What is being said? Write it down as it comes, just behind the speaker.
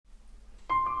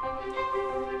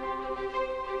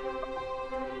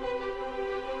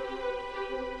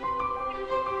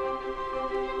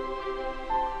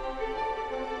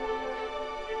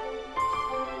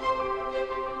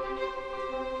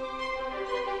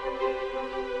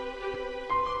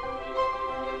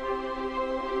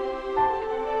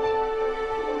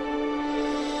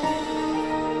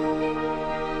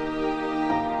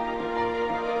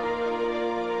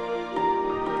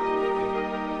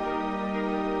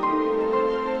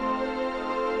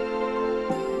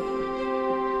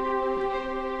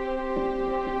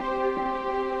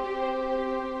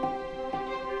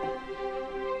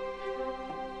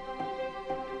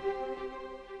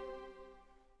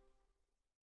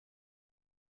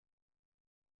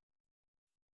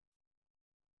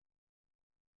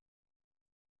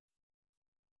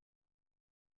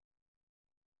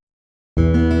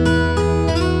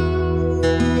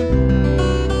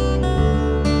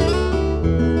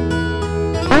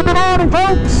Good morning,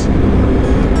 folks!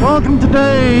 Welcome to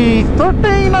day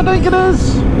 13, I think it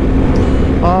is,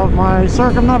 of my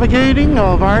circumnavigating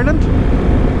of Ireland.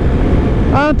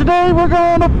 And today we're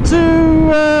going up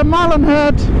to Malin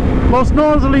Head, most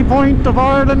northerly point of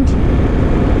Ireland.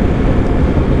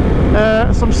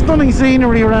 Some stunning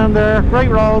scenery around there, great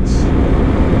roads.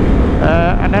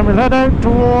 And then we'll head out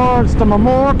towards the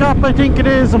Mamore Gap, I think it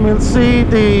is, and we'll see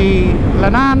the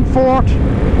Lenan Fort.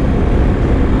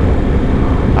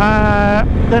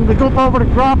 Then we go up over the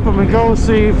Grop and we go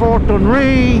see Fort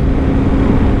Dunree.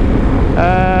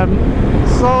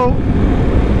 So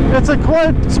it's a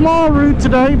quite small route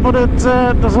today, but it's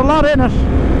there's a lot in it.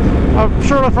 I'm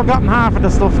sure I've forgotten half of the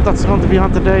stuff that's going to be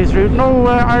on today's route. No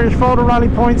Irish photo rally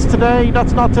points today.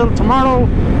 That's not till tomorrow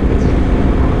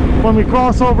when we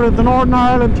cross over into Northern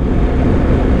Ireland.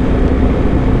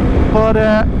 But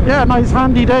yeah, nice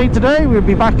handy day today. We'll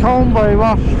be back home by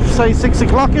what, say 6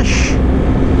 o'clock-ish.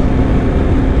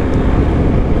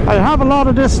 I have a lot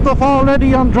of this stuff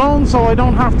already on drone, so I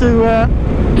don't have to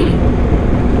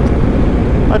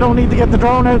I don't need to get the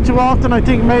drone out too often. I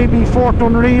think maybe Fort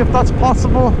Dunree, if that's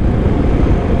possible.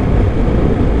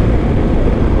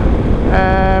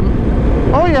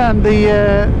 Oh yeah, and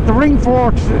the ring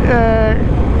fort,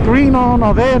 Greenon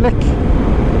of Ailic.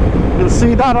 You'll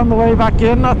see that on the way back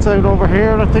in. That's out over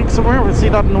here, I think, somewhere. We'll see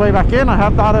that on the way back in. I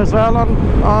have that as well on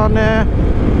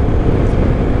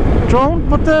drone.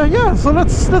 But yeah, so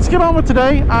let's get on with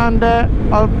today, and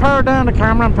I'll power down the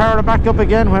camera and power it back up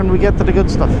again when we get to the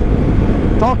good stuff.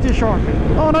 Talk to you shortly.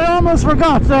 Oh, and I almost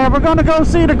forgot. We're going to go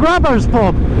see the Grabbers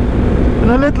pub in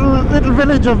a little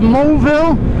village of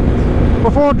Moville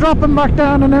before dropping back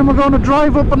down, and then we're going to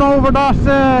drive up and over that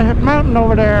mountain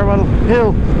over there, well,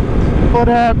 hill. But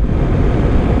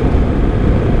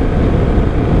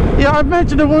yeah, I've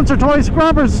mentioned it once or twice.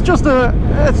 Grabbers, it's just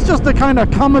a kind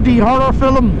of comedy horror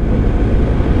film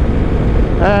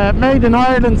made in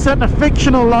Ireland, set in a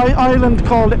fictional island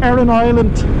called Erin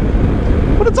Island.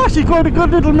 But it's actually quite a good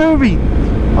little movie.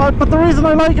 But the reason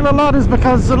I like it a lot is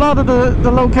because a lot of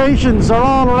the locations are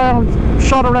all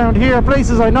shot around here.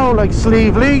 Places I know, like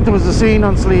Slieve League. There was a scene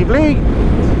on Slieve League.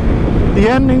 The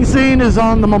ending scene is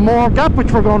on the Mamore Gap,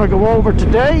 which we're going to go over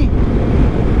today.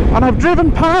 And I've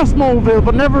driven past Moville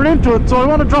but never into it, so I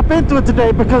want to drop into it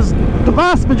today because the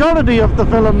vast majority of the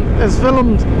film is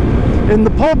filmed in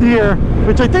the pub here,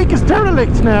 which I think is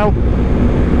derelict now.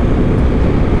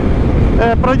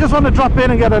 But I just want to drop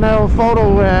in and get an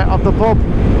photo of the pub.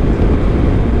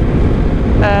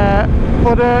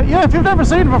 But yeah, if you've never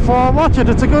seen it before, watch it.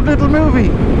 It's a good little movie.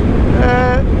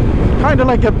 Kind of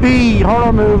like a B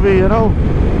horror movie, you know.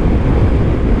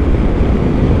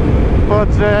 But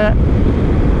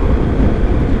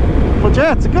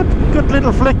yeah, it's a good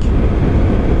little flick.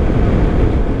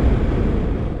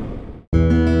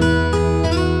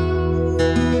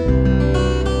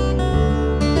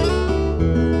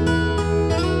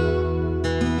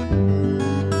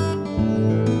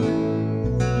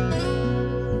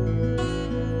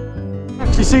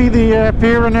 You see the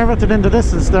pier and everything in the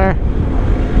distance there.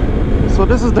 So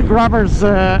this is the Grabbers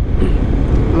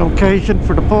location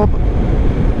for the pub,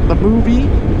 the movie.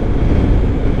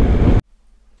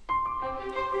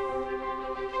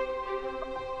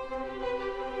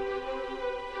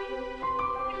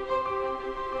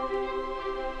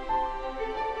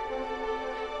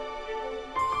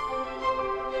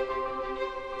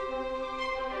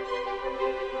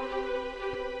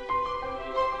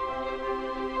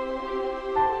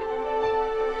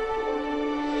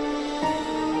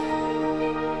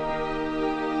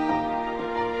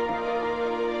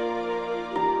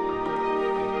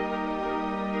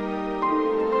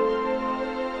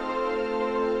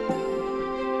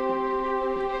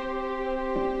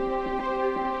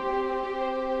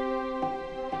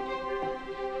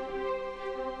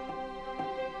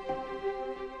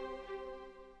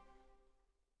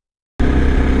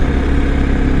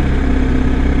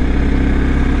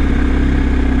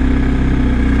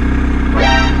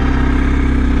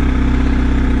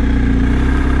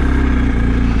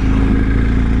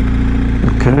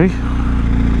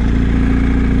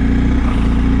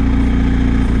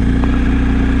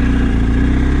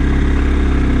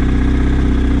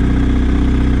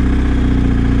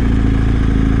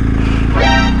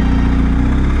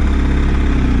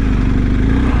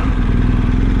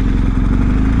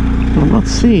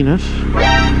 seen it.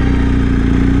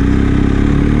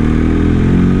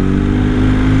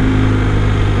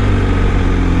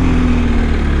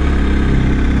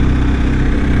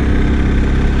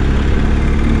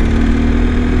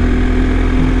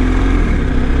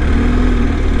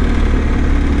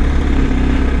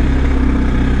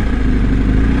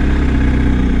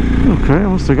 Okay, I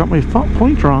must have got my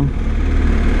point wrong.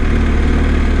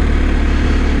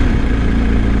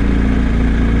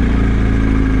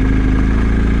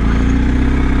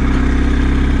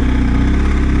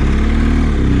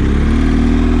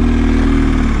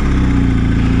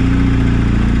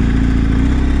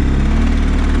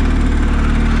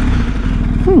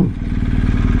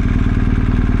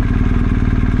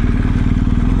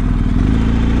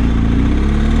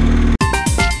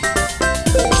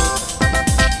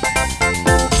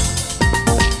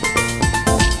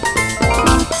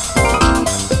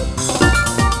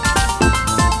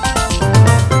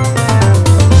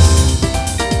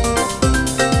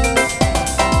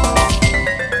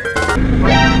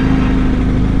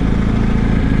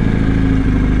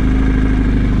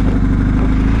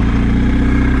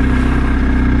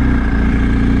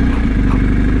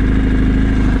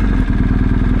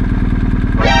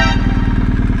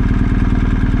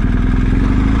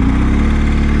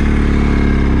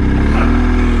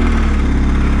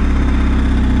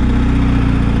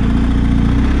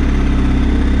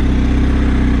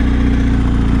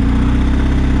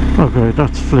 Okay,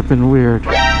 that's flipping weird.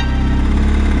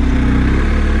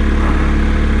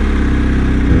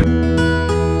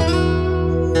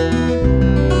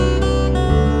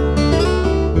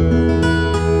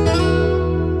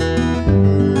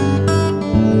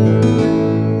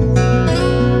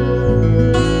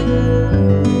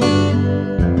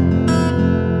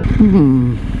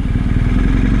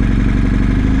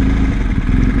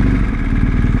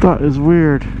 That is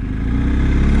weird.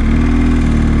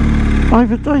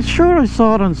 I'm sure I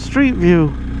saw it on Street View.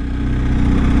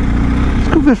 Let's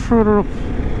go a bit further up.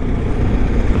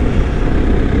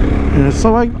 Yeah,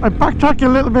 so I backtracked a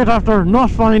little bit after not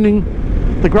finding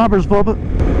the Grabber's Pub.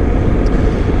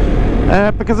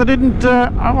 Because I didn't,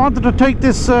 I wanted to take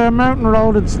this mountain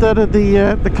road instead of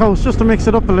the coast, just to mix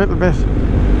it up a little bit.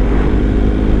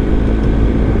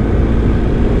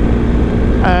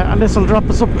 And this will drop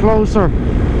us up closer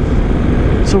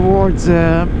towards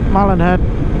Malin Head.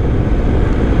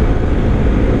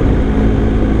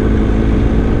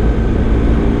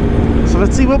 So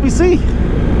let's see what we see.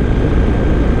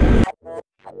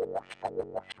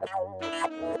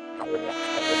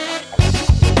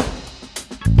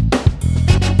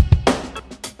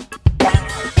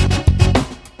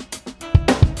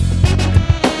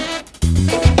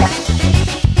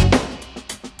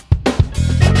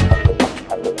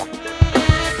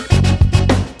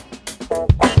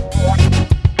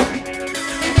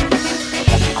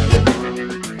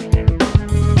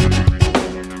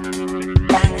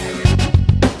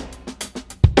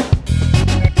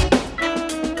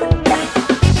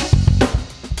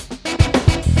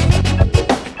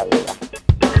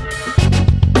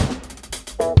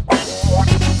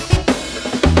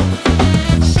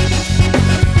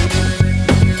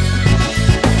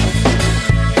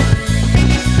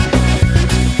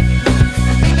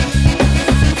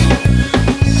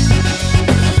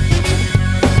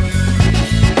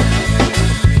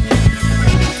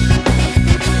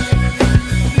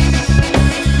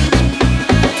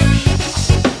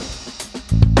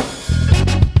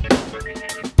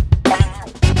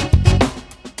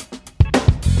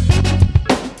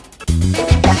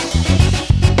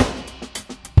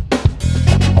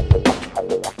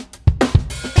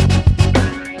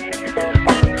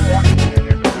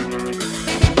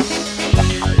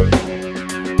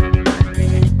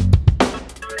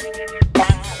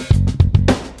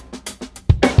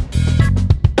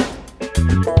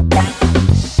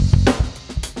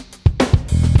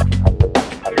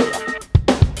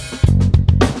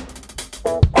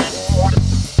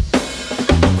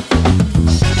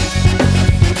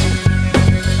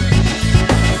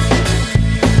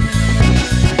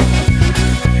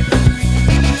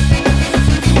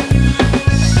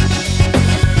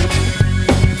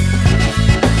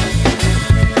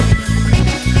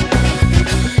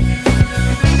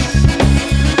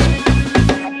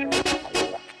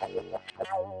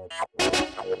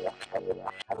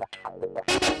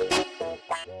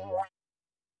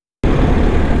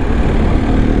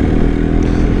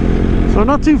 So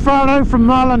not too far out from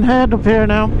Malin Head up here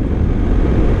now.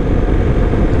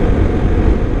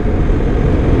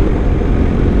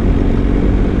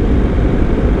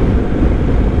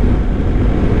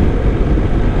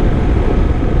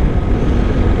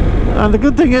 And And the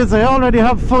good thing is I already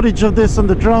have footage of this on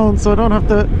the drone, so I don't have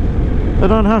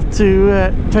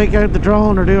to take out the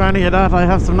drone or do any of that. I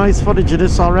have some nice footage of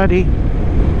this already.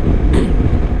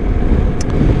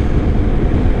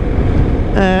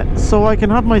 So I can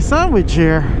have my sandwich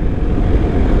here.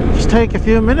 Just take a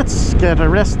few minutes, get a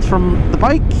rest from the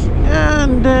bike,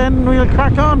 and then we'll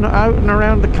crack on out and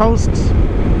around the coast.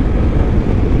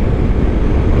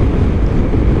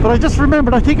 But I just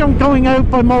remembered, I think I'm going out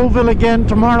by Moville again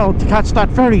tomorrow to catch that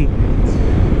ferry.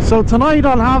 So tonight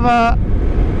I'll have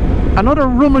another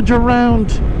rummage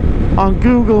around on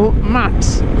Google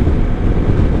Maps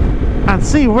and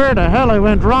see where the hell I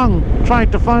went wrong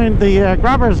trying to find the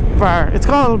Grabbers Bar.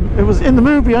 It was in the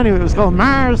movie anyway, it was called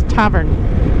Mars Tavern.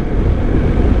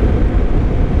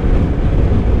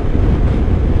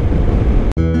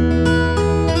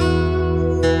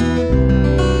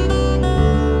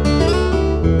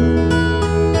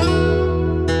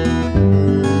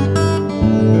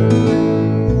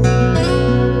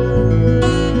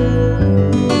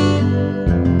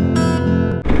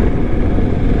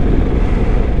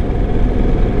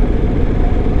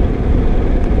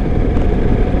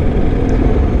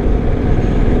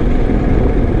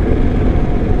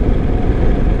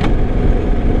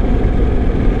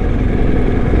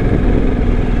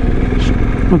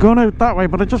 We're going out that way,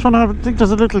 but I just want to I think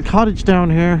there's a little cottage down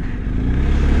here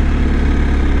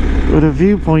with a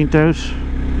viewpoint out.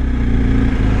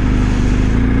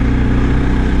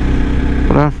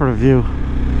 But after a view.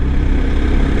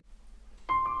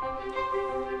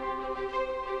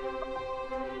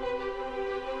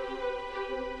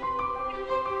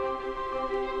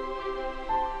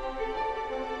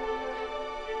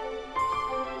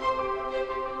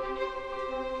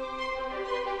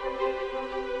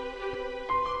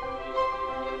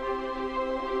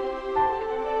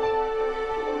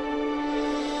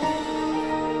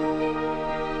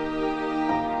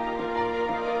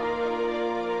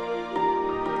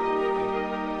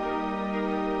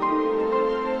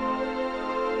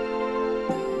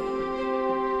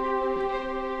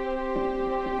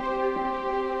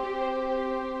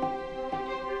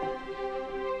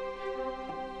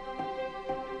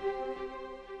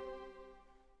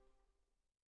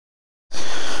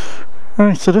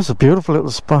 Alright, so this is a beautiful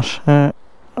little spot. I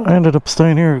ended up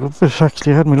staying here a good bit.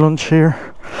 Actually, I had my lunch here.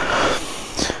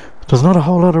 There's not a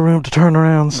whole lot of room to turn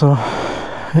around, so,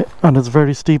 and it's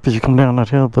very steep as you come down that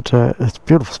hill, but it's a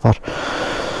beautiful spot.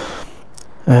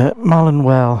 Malin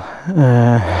Well.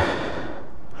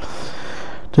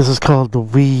 This is called the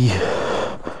wee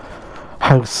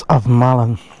House of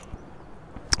Malin.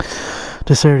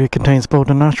 This area contains both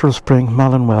a natural spring,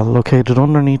 Malin Well, located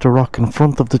underneath a rock in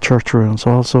front of the church ruins,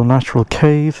 also a natural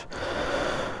cave.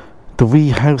 The wee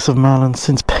House of Malin.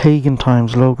 Since pagan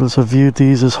times, locals have viewed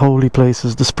these as holy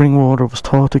places. The spring water was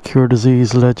thought to cure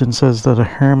disease. Legend says that a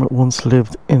hermit once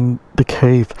lived in the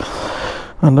cave,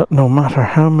 and that no matter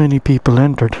how many people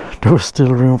entered, there was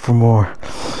still room for more.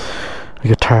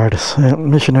 Like a TARDIS.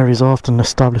 Missionaries often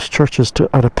established churches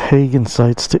at a pagan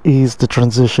sites to ease the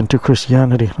transition to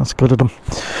Christianity. That's good of them.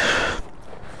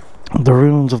 The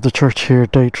ruins of the church here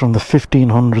date from the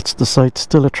 1500s. The site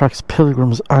still attracts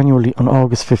pilgrims annually on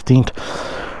August 15th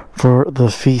for the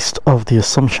Feast of the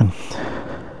Assumption.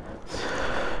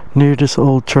 Near this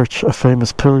old church, a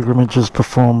famous pilgrimage is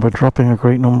performed by dropping a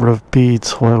great number of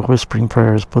beads while whispering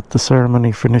prayers, but the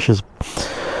ceremony finishes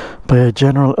by a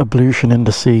general ablution in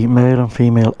the sea, male and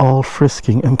female all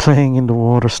frisking and playing in the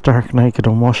water stark naked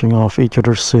and washing off each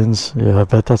other's sins. Yeah, I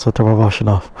bet that's what they were washing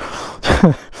off.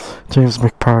 James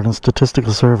McParlin's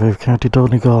Statistical Survey of County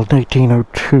Donegal,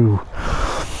 1802.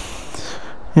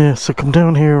 Yeah, so come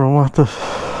down here on what, the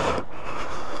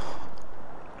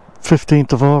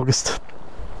 15th of August.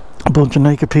 A bunch of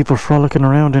naked people frolicking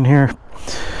around in here,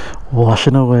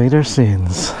 washing away their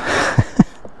sins.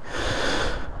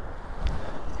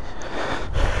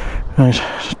 Right,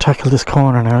 tackle this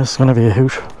corner now. This is going to be a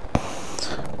hoot.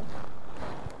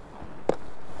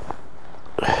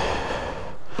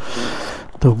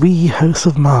 The wee House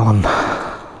of Malin.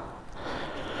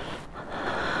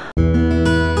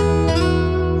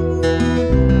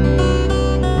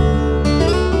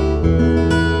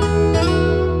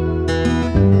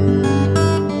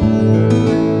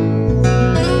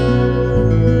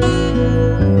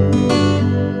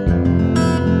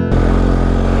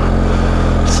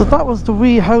 So that was the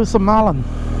wee House of Malin,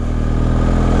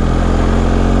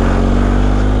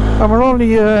 and we're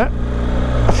only a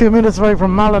few minutes away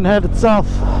from Malin Head itself.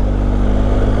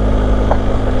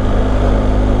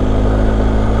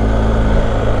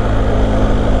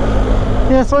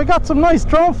 Yeah, so I got some nice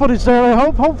drone footage there, I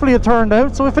hope. Hopefully it turned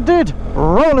out. So if it did,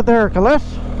 roll it there, Colette.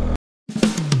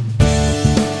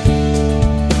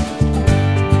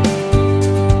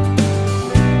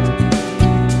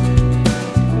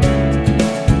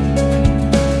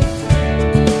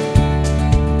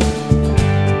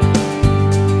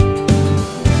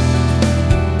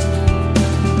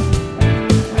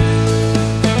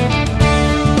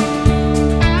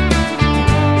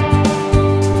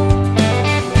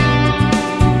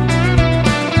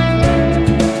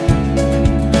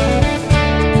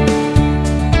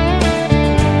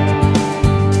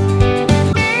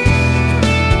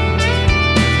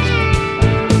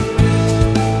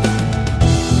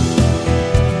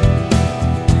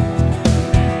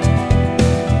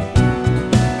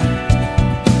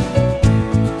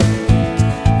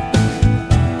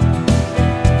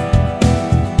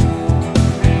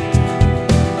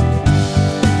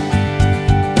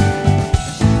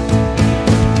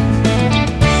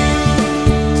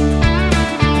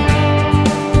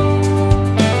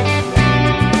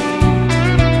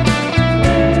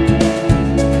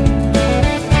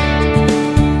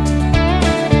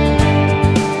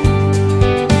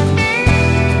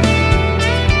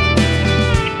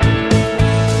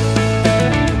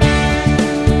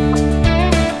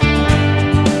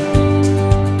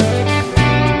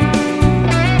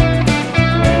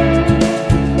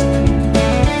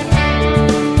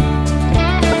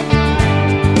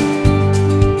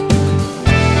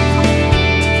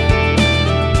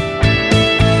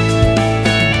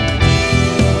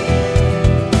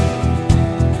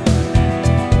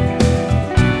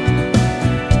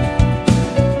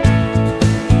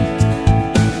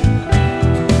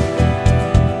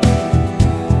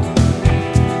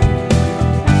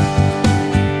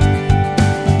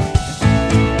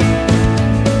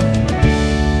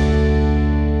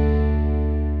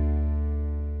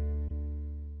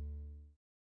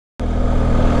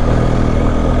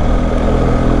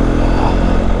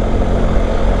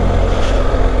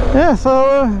 Yeah,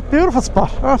 so beautiful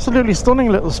spot, absolutely stunning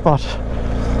little spot.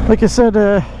 Like I said,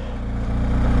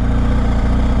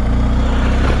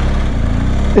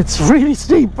 it's really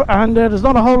steep, and there's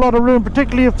not a whole lot of room,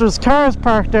 particularly if there's cars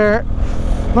parked there.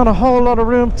 Not a whole lot of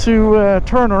room to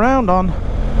turn around on,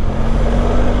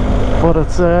 but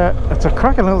it's a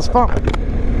cracking little spot.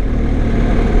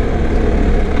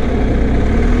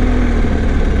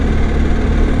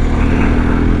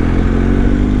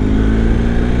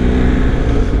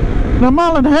 Now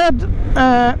Malin Head,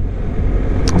 I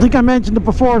think I mentioned it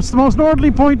before, it's the most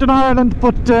northerly point in Ireland,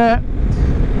 but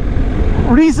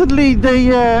recently they,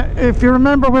 if you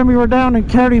remember when we were down in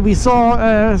Kerry, we saw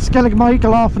Skellig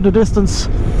Michael off in the distance,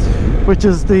 which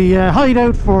is the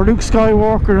hideout for Luke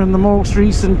Skywalker in the most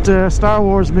recent Star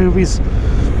Wars movies.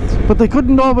 But they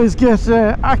couldn't always get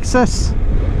access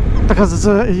because it's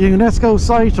a UNESCO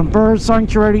site and bird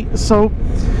sanctuary, so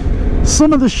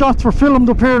some of the shots were filmed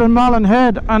up here in Malin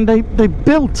Head, and they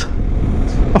built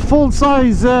a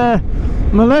full-size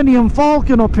Millennium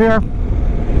Falcon up here,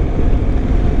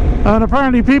 and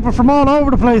apparently people from all over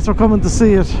the place are coming to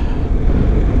see it.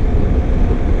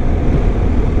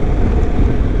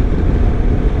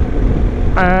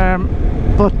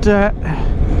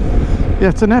 Yeah,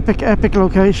 it's an epic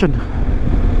location.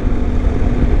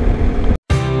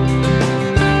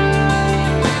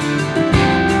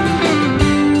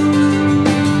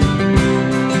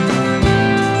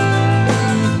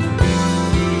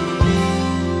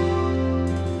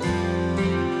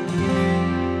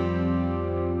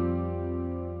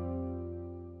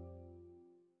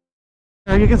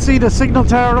 You can see the signal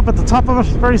tower up at the top of it,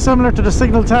 very similar to the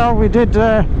signal tower we did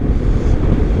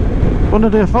one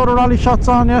of the photo rally shots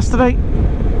on yesterday.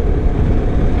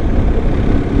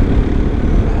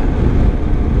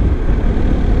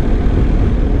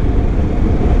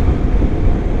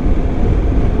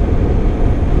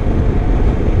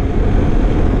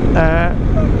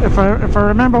 If I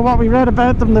remember what we read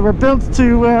about them, they were built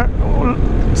to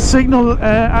signal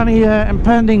any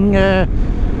impending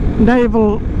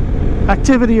naval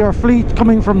activity or fleet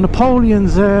coming from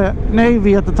Napoleon's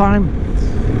navy at the time.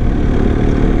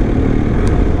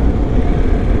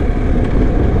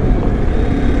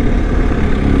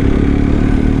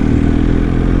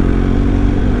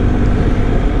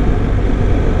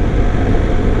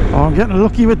 Oh, I'm getting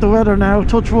lucky with the weather now,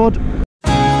 touch wood.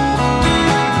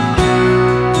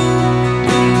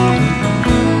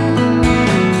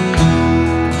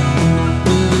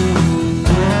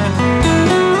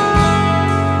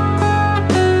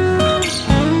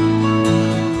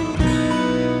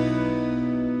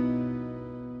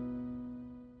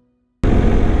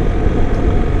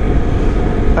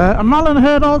 Malin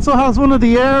Head also has one of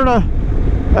the era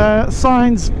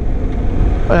signs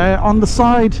on the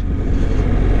side,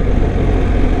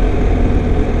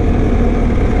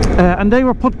 and they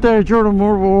were put there during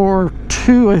World War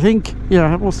II, I think.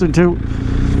 Yeah, it must have been II,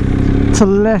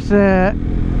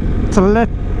 to let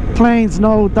planes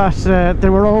know that they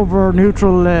were over a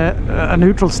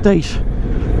neutral state.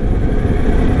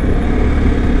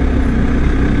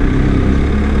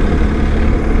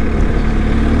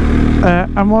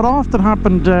 And what often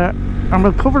happened, and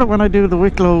we'll cover it when I do the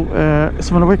Wicklow,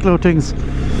 some of the Wicklow things,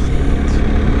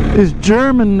 is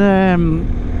German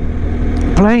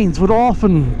planes would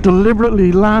often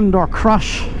deliberately land or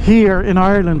crash here in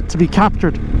Ireland to be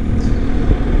captured,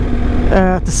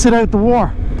 to sit out the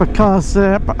war, because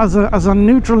as a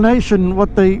neutral nation,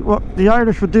 what the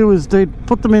Irish would do is they'd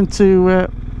put them into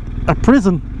a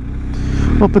prison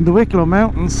up in the Wicklow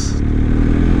Mountains,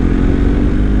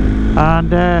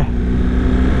 and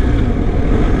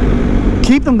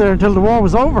keep them there until the war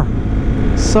was over.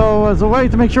 So as a way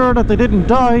to make sure that they didn't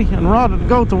die, and rather than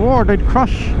go to war, they'd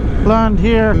crash land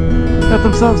here, get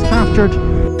themselves captured.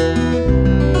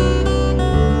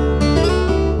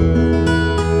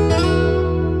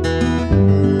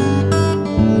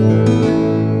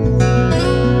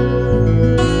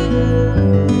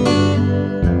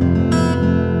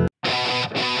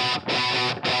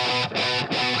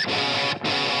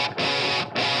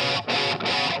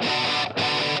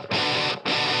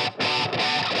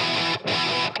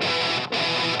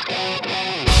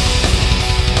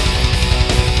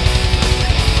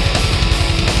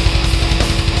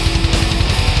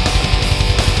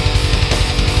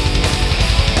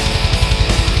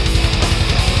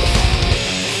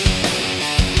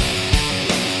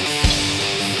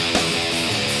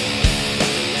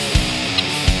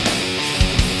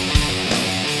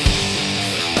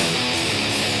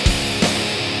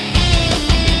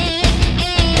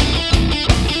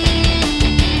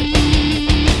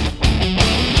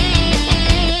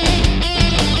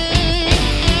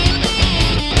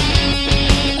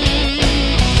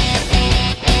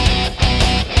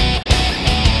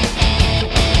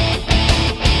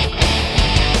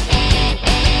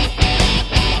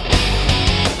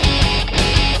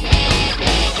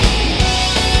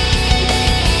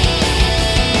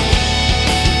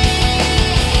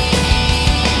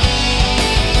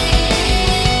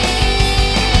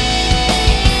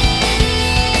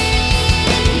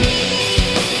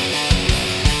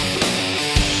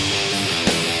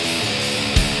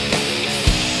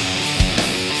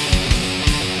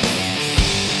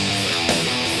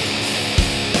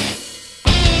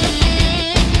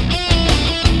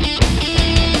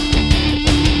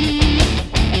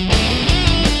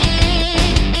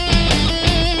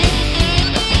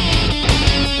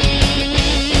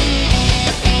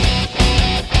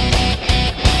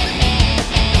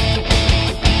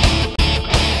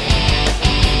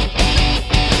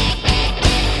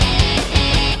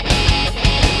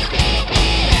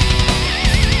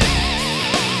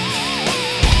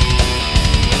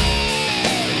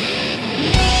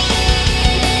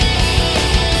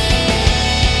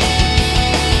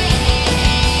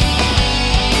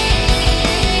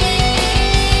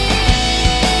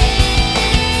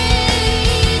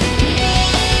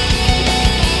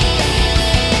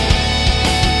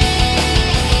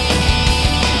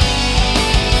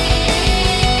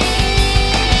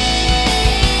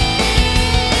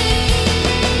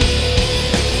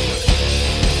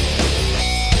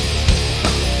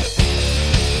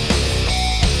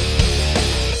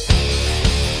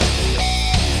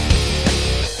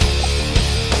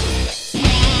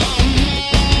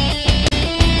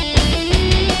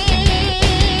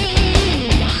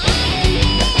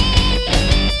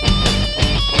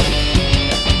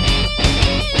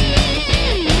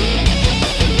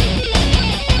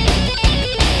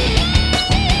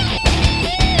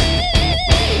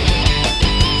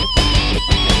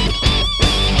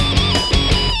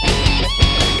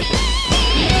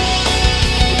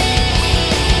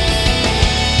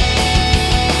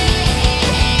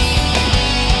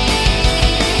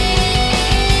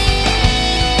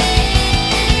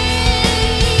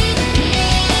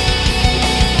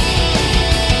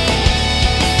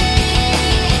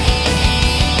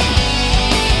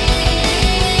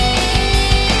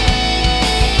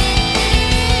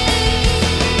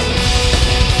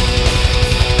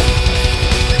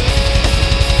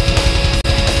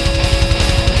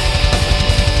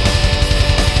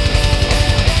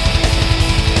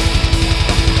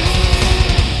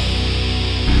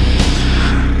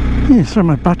 Yeah, sorry,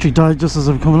 my battery died just as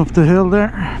I'm coming up the hill there,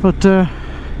 but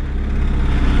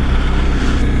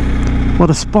what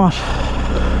a spot.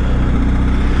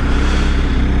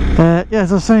 Yeah,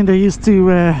 as I was saying, they used to,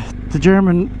 the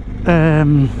German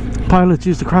pilots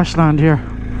used to crash land here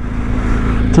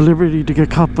deliberately to get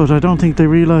caught, but I don't think they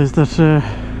realised that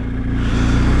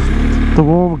the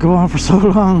war would go on for so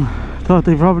long.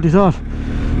 They probably thought,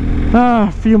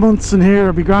 a few months in here,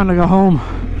 I'll be grand to go home.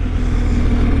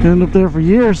 End up there for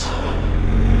years.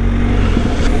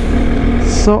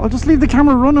 So I'll just leave the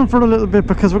camera running for a little bit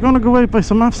because we're going to go out by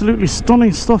some absolutely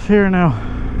stunning stuff here now.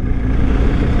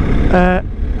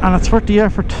 And it's worth the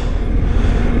effort,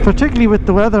 particularly with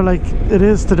the weather like it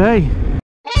is today.